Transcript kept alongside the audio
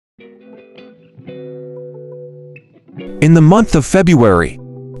In the month of February,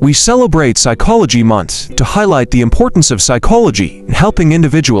 we celebrate Psychology Month to highlight the importance of psychology in helping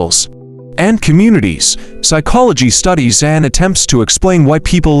individuals and communities. Psychology studies and attempts to explain why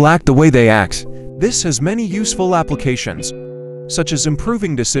people act the way they act. This has many useful applications, such as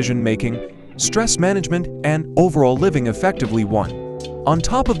improving decision-making, stress management, and overall living effectively. On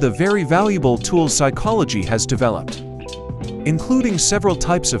top of the very valuable tools psychology has developed, including several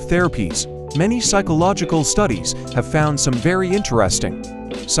types of therapies, many psychological studies have found some very interesting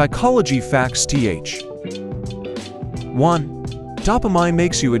psychology facts. 1. Dopamine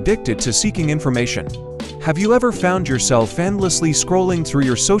makes you addicted to seeking information. Have you ever found yourself endlessly scrolling through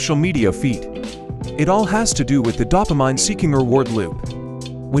your social media feed? It all has to do with the dopamine-seeking reward loop.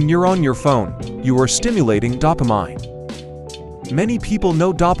 When you're on your phone, you are stimulating dopamine. Many people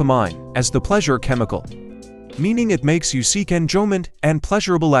know dopamine as the pleasure chemical, meaning it makes you seek enjoyment and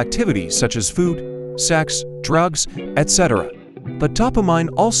pleasurable activities such as food, sex, drugs, etc. But dopamine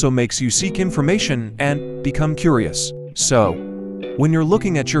also makes you seek information and become curious. So, when you're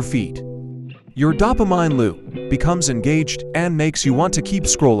looking at your feed, your dopamine loop becomes engaged and makes you want to keep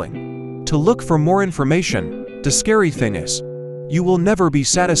scrolling, to look for more information. The scary thing is, you will never be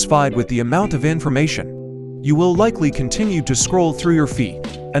satisfied with the amount of information. You will likely continue to scroll through your feed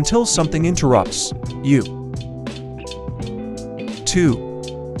until something interrupts you.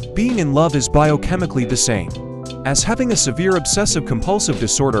 2. Being in love is biochemically the same as having a severe obsessive-compulsive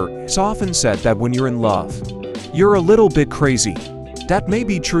disorder. It's often said that when you're in love, you're a little bit crazy. That may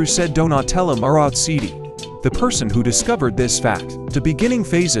be true, said Donatella Marozziti, the person who discovered this fact. The beginning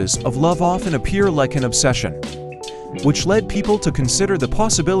phases of love often appear like an obsession, which led people to consider the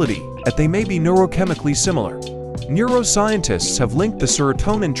possibility that they may be neurochemically similar. Neuroscientists have linked the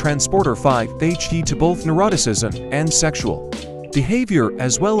serotonin transporter 5-HT to both neuroticism and sexual behavior,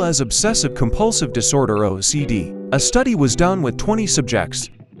 as well as obsessive-compulsive disorder (OCD). A study was done with 20 subjects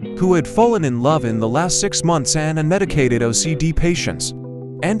who had fallen in love in the last 6 months and unmedicated OCD patients,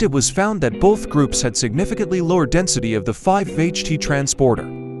 and it was found that both groups had significantly lower density of the 5-HT transporter.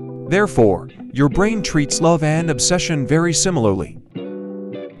 Therefore, your brain treats love and obsession very similarly.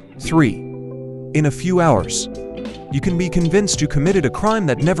 3. In a few hours, you can be convinced you committed a crime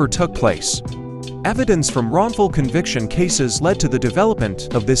that never took place. Evidence from wrongful conviction cases led to the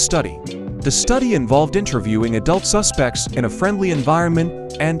development of this study. The study involved interviewing adult suspects in a friendly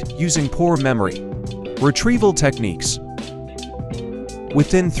environment and using poor memory retrieval techniques.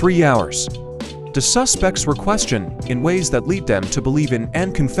 Within 3 hours, the suspects were questioned in ways that lead them to believe in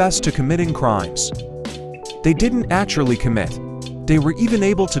and confess to committing crimes they didn't actually commit. They were even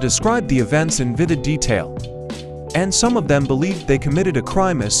able to describe the events in vivid detail. And some of them believed they committed a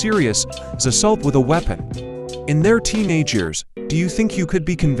crime as serious as assault with a weapon. In their teenage years, do you think you could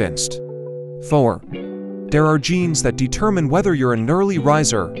be convinced? 4. There are genes that determine whether you're an early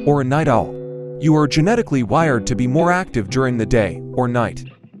riser or a night owl. You are genetically wired to be more active during the day or night.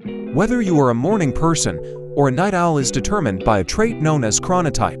 Whether you are a morning person or a night owl is determined by a trait known as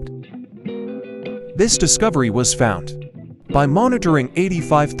chronotype. This discovery was found by monitoring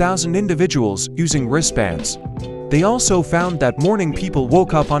 85,000 individuals using wristbands. They also found that morning people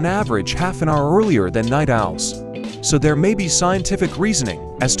woke up on average half an hour earlier than night owls. So there may be scientific reasoning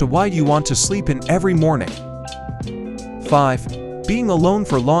as to why you want to sleep in every morning. 5. Being alone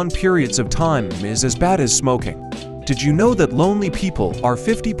for long periods of time is as bad as smoking. Did you know that lonely people are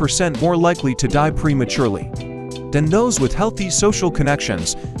 50% more likely to die prematurely than those with healthy social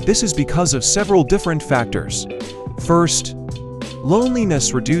connections? This is because of several different factors. First,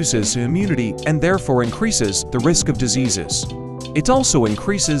 loneliness reduces immunity and therefore increases the risk of diseases. It also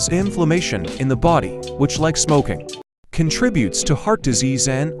increases inflammation in the body, which, like smoking, contributes to heart disease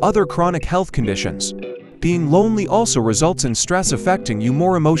and other chronic health conditions. Being lonely also results in stress affecting you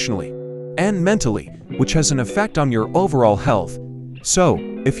more emotionally and mentally, which has an effect on your overall health. So,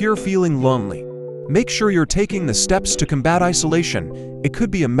 if you're feeling lonely, make sure you're taking the steps to combat isolation. It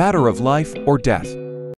could be a matter of life or death.